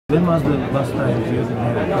When was the last time you didn't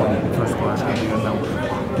have a point in the first quarter?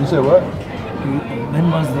 You said what?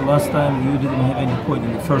 When was the last time you didn't have any point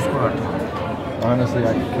in the first quarter? Honestly,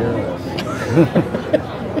 I could care less.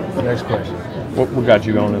 Next question. What got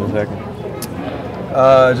you going in the second?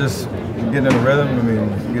 Just getting in the rhythm. I mean,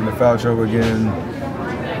 getting the foul trouble again.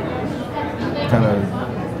 Kind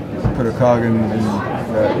of put a cog in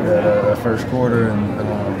that first quarter,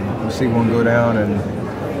 and we see one go down, and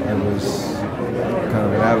it was kind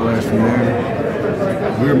of an avalanche from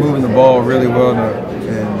there. We were moving the ball really well,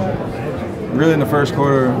 and really in the first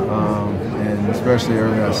quarter, and especially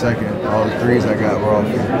early in the second. All the threes I got were off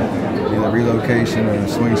either relocation or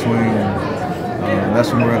swing, and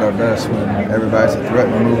that's when we're at our best, when everybody's a threat,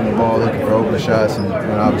 we're moving the ball, looking for open shots, and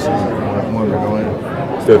obviously one to go in.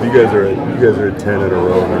 Steph, you guys are at 10 in a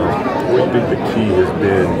row now. What do you think the key has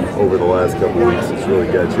been over the last couple of weeks that's really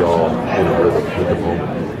got you all in a rhythm at the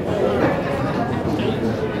moment?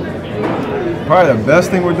 Probably the best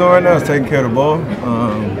thing we're doing right now is taking care of the ball.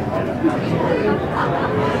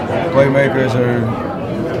 Playmakers are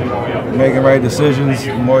making right decisions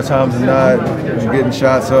more times than not, getting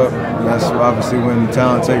shots up. And that's obviously when the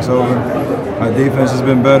talent takes over. Our defense has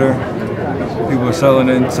been better. People are settling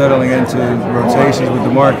into rotations with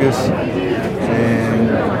DeMarcus, and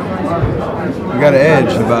we got an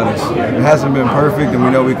edge about us. It hasn't been perfect, and we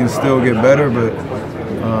know we can still get better, but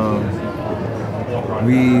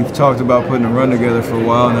we've talked about putting a run together for a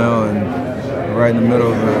while now, and we're right in the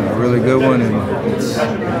middle of a really good one, and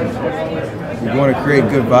we want to create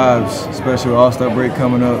good vibes, especially with All-Star break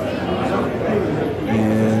coming up,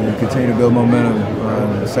 and continue to build momentum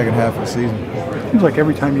in the second half of the season. Seems like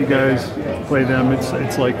every time you guys play them,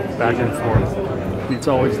 it's like back and forth. It's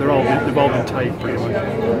always they've all been tight pretty much.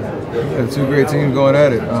 Yeah, two great teams going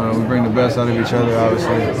at it. We bring the best out of each other,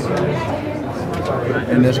 obviously,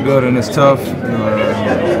 and it's good and it's tough.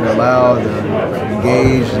 They're loud, they're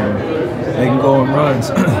engaged, and they can go on runs.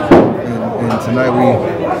 and tonight we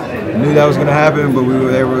knew that was going to happen, but we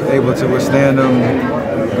were able to withstand them,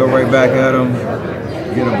 go right back at them,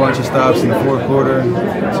 get a bunch of stops in the fourth quarter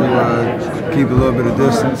to keep a little bit of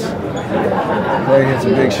distance. Clay hits a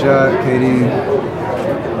big shot. KD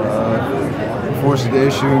forces the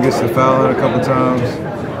issue and gets the foul in a couple times.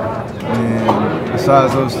 And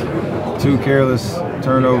besides those two careless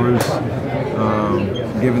turnovers,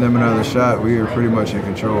 giving them another shot, we were pretty much in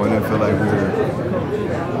control. I didn't feel like we were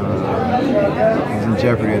in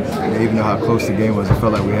jeopardy, even though how close the game was. It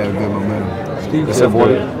felt like we had good momentum. Steve said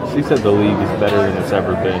the league is better than it's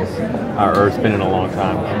ever been, or it's been in a long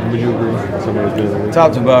time. Would you agree? Someone was doing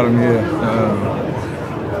top to bottom, yeah.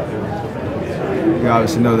 You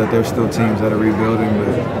obviously know that there's still teams that are rebuilding,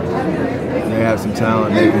 but they have some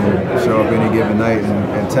talent. They can show up any given night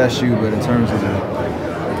and test you. But in terms of the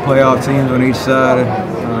playoff teams on each side,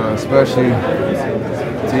 especially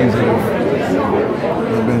teams that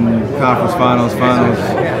have been conference finals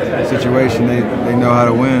situation, they know how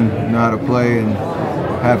to win, know how to play, and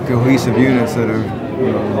have cohesive units that are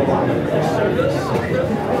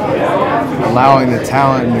allowing the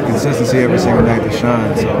talent and the consistency every single night to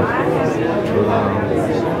shine. So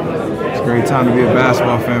it's a great time to be a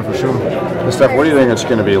basketball fan for sure. Steph, what do you think it's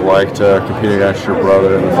going to be like to compete against your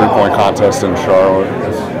brother in the three-point contest in Charlotte in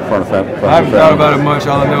front of I haven't thought about it much.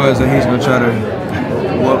 All I know is that he's going to try to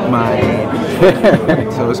whoop my ass.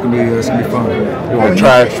 So it's gonna be fun. You want to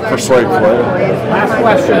try to persuade Clay? Last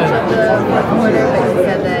question. You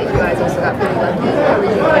said that you guys also got pretty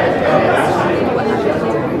lucky. What happened?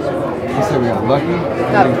 You said we got lucky?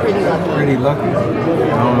 Got pretty lucky. Pretty lucky? I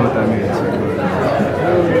don't know what that means.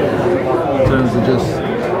 In terms of just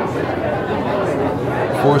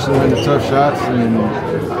forcing them into tough shots, and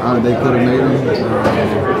they could have made them.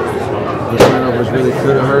 The turnovers really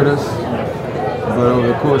could have hurt us. But over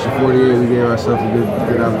the course of 48, we gave ourselves a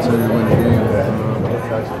good opportunity to win the game.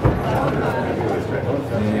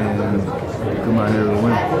 And come out here to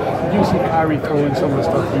win. You see Kyrie throwing some of the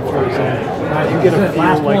stuff he throws in. You get a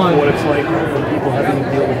feel like what it's like when people having to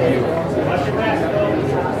deal with you.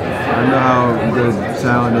 I know how good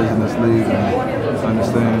talent is in this league, and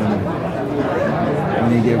understand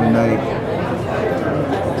any given night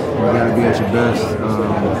you got to be at your best.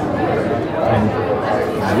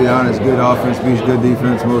 To be honest, good offense beats good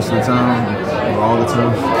defense most of the time, or all the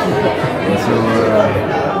time. And so,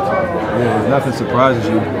 yeah, nothing surprises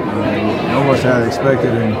you. You almost had it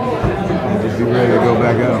expected, and just be ready to go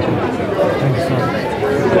back out. Thank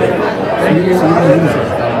you so much.